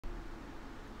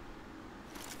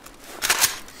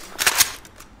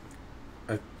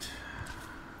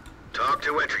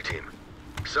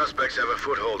Suspects have a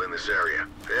foothold in this area,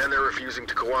 and they're refusing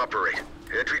to cooperate.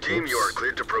 Entry team, you are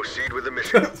cleared to proceed with the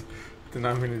mission. Then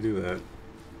I'm gonna do that.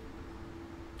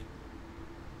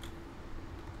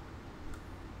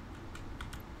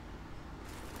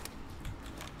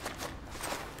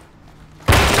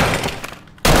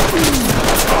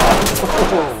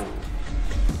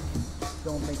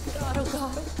 Don't make it. God, oh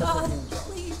God, oh God,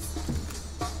 please.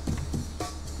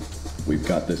 We've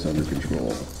got this under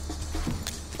control.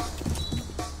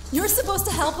 You're supposed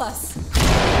to help us.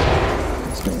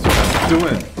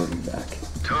 Doing.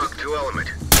 Talk to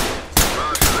element.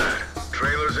 Roger that.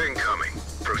 Trailers incoming.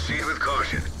 Proceed with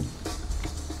caution.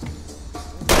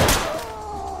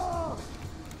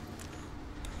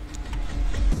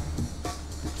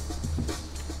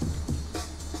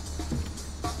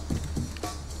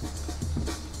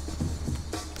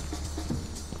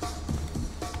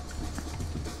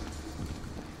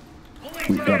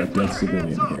 We've got a dead civilian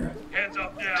here. Hands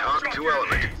up now. Talk to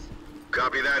element.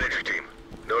 Copy that, entry team.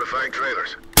 Notifying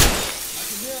trailers.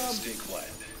 Stay quiet.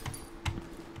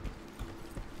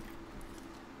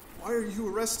 Why are you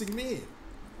arresting me?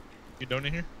 You don't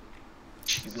in here?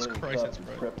 Jesus Christ, that's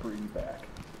right. Prep for evac.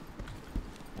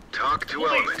 Talk to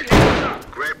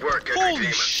element. Great work, entry Holy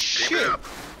team. shit. Keep it up.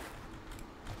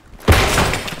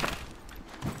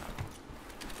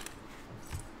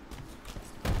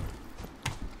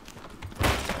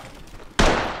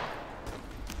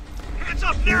 Hands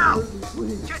up now!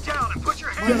 Get down and put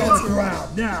your hands Get up! on the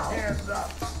ground now! Hands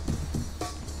up!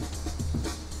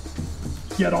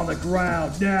 Get on the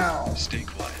ground now! Stay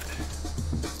quiet.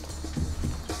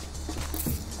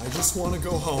 I just want to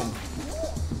go home.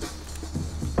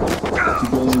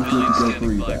 Civilian cleared to go for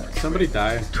evac. Somebody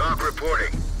die. Talk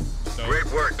reporting. No.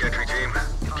 Great work, entry team.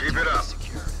 Keep it up.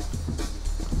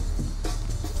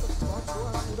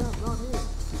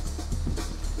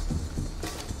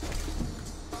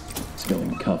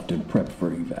 Civilian cuffed and prepped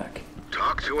for evac.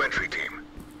 Talk to entry team.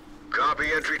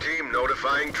 Copy, entry team.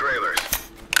 Notifying trailers.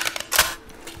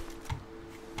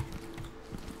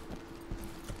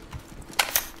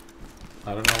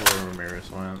 I don't know where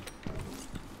Ramirez went.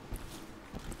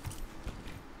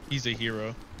 He's a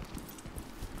hero.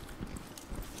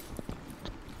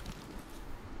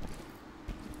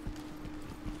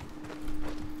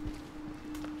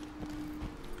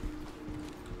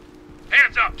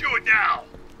 Hands up, do it now!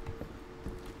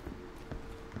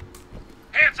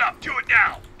 Hands up, do it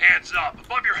now! Hands up,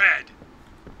 above your head!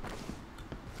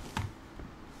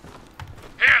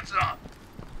 Hands up!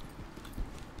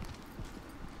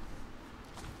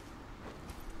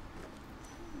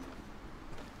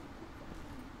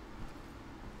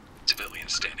 Civilian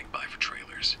standing by for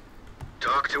trailers.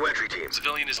 Talk to entry team.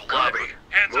 Civilian is alive. Copy.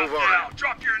 Hands Move up on. now,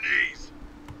 drop to your knees!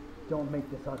 Don't make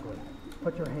this ugly.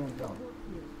 Put your hands up.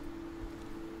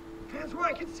 Hands where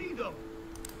I can see them!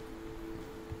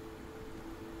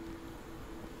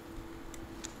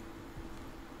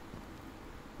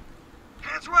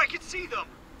 Hands where I can see them!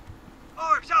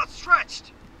 Arms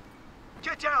outstretched!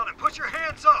 Get down and put your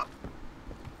hands up!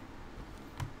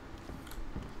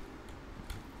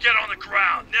 Get on the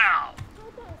ground now!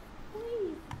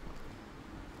 Please.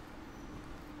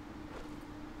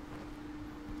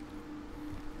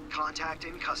 Contact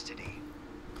in custody.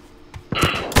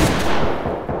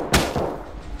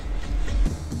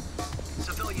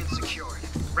 Civilian secured.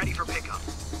 Ready for pickup.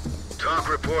 Talk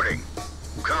reporting.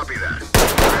 Copy that.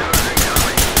 Trailers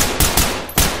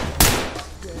incoming.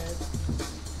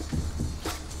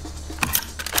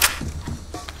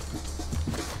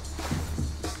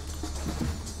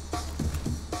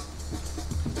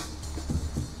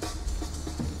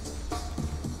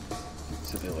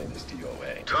 Civilian is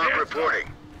DOA. Talk reporting.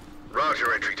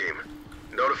 Roger, entry team.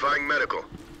 Notifying medical.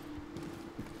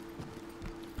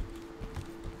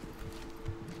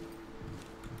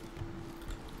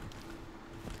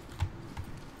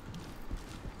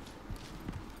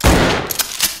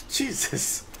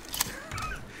 Jesus.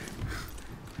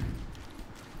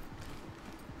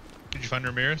 Did you find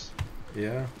Ramirez?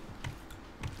 Yeah.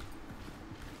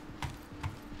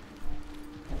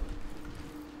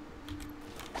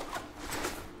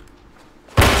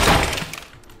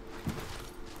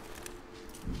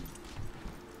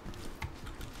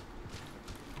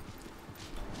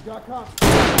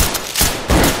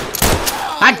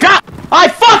 I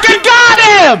fucking got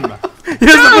him! He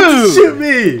doesn't shoot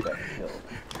me!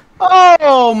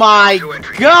 Oh my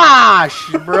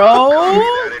gosh, bro! Copy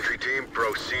that, entry team.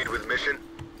 Proceed with mission.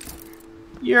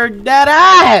 You're dead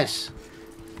ass!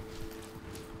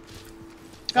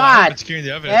 God Securing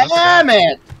the evidence. damn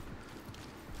it!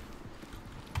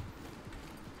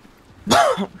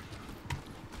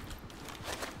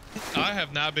 I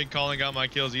have not been calling out my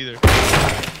kills either.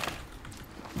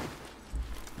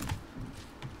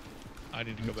 I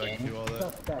need to go back and do all that.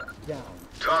 Suspects down.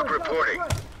 Talk reporting.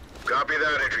 Copy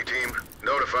that, entry team.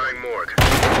 Notifying morgue.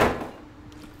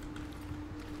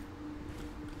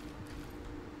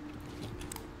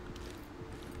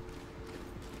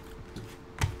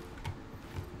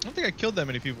 I don't think I killed that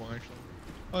many people actually.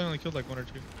 I only killed like 1 or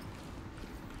 2.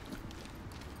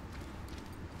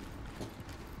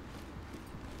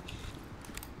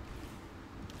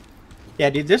 Yeah,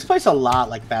 dude, this plays a lot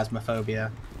like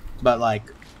Phasmophobia, but like,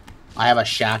 I have a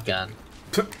shotgun.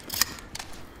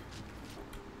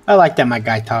 I like that my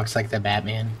guy talks like the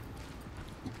Batman.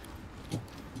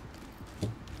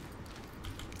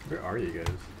 Where are you guys?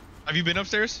 Have you been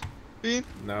upstairs, Bean?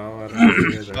 No, I don't know where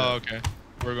you guys are. Oh, okay.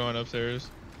 We're going upstairs.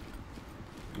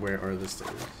 Where are the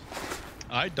stairs?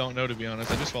 I don't know, to be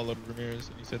honest. I just followed Ramirez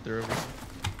and he said they're over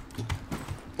here.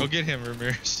 Go get him,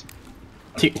 Ramirez.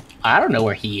 Dude, I don't know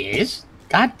where he is.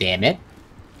 God damn it.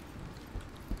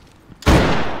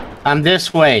 I'm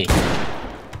this way.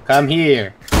 Come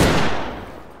here.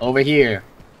 Over here.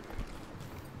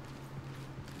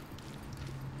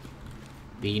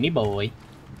 Beanie boy.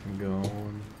 I'm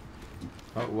going.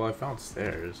 Oh, well, I found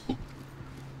stairs.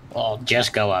 Well,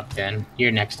 just go up then.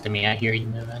 You're next to me. I hear you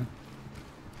moving.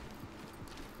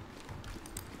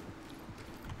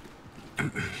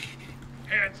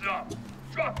 Hands up.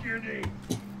 Drop your knee.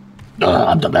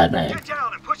 I'm the Batman. Get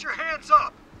down and put your hands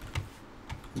up.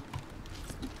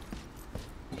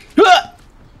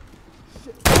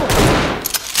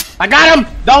 I got him!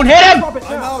 Don't hit him! Drop it I'm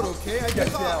down. out, okay? I Get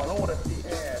guess down. I want to see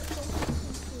hands.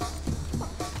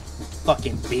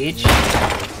 Fucking bitch.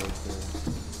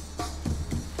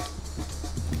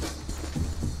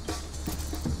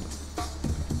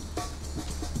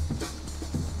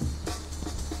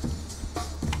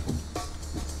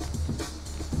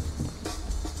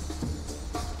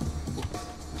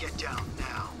 Get down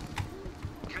now.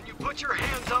 Can you put your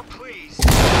hands up, please?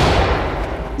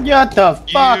 What the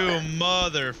fuck? You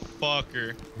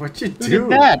motherfucker. What'd you Who do? did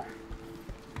that?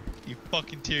 You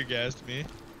fucking tear gassed me.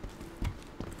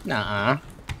 Nuh-uh.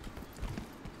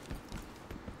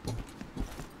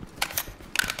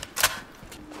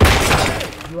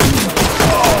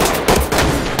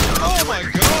 Oh my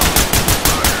god!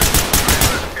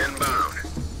 Inbound.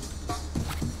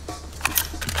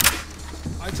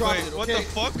 I dropped Wait, it, what okay? the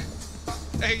fuck?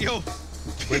 Hey, yo.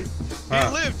 Wait.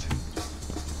 He lived.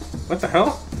 What the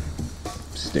hell?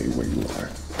 Stay where you are.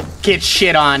 Get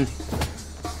shit on.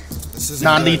 This isn't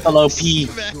Non-lethal good. OP.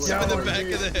 Smacked him in the back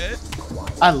of the head.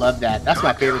 I love that. That's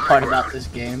my favorite part about this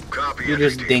game. Copy, You entry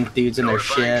just team. dink dudes in their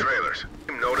Notifying shit. trailers.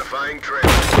 Notifying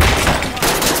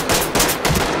trailers.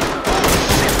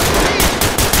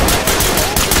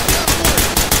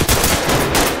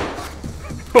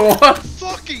 What?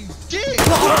 Fucking dick!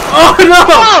 Oh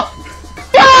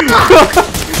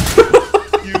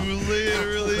You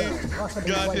literally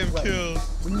got him killed.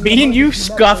 Me and you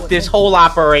scuffed this whole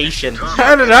operation. no!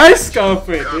 How did I scuff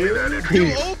it, Copy that, dude? entry You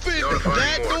team. opened Notifying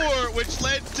that morgue. door, which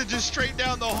led to just straight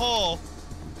down the hall.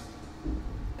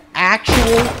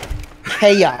 Actual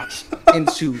chaos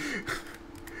ensued.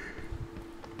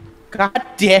 God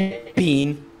damn it,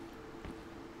 Bean.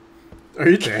 Are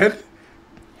you dead?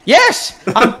 Yes!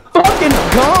 I'm fucking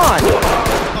gone!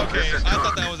 Okay, I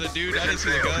thought that was a dude. I didn't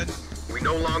see the gun. We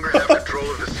no longer have control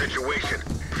of the situation.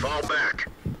 Fall back.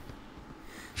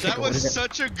 That was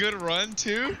such a good run,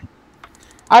 too.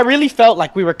 I really felt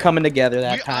like we were coming together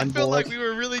that I time, felt boy. like we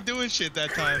were really doing shit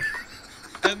that time.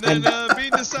 And then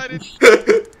Bean decided,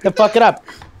 To fuck it up.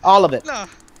 All of it. nah,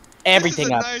 Everything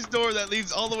this is up. a nice door that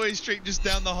leads all the way straight just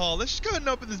down the hall. Let's just go ahead and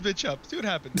open this bitch up. See what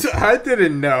happens. I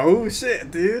didn't know.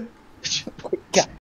 Shit, dude. God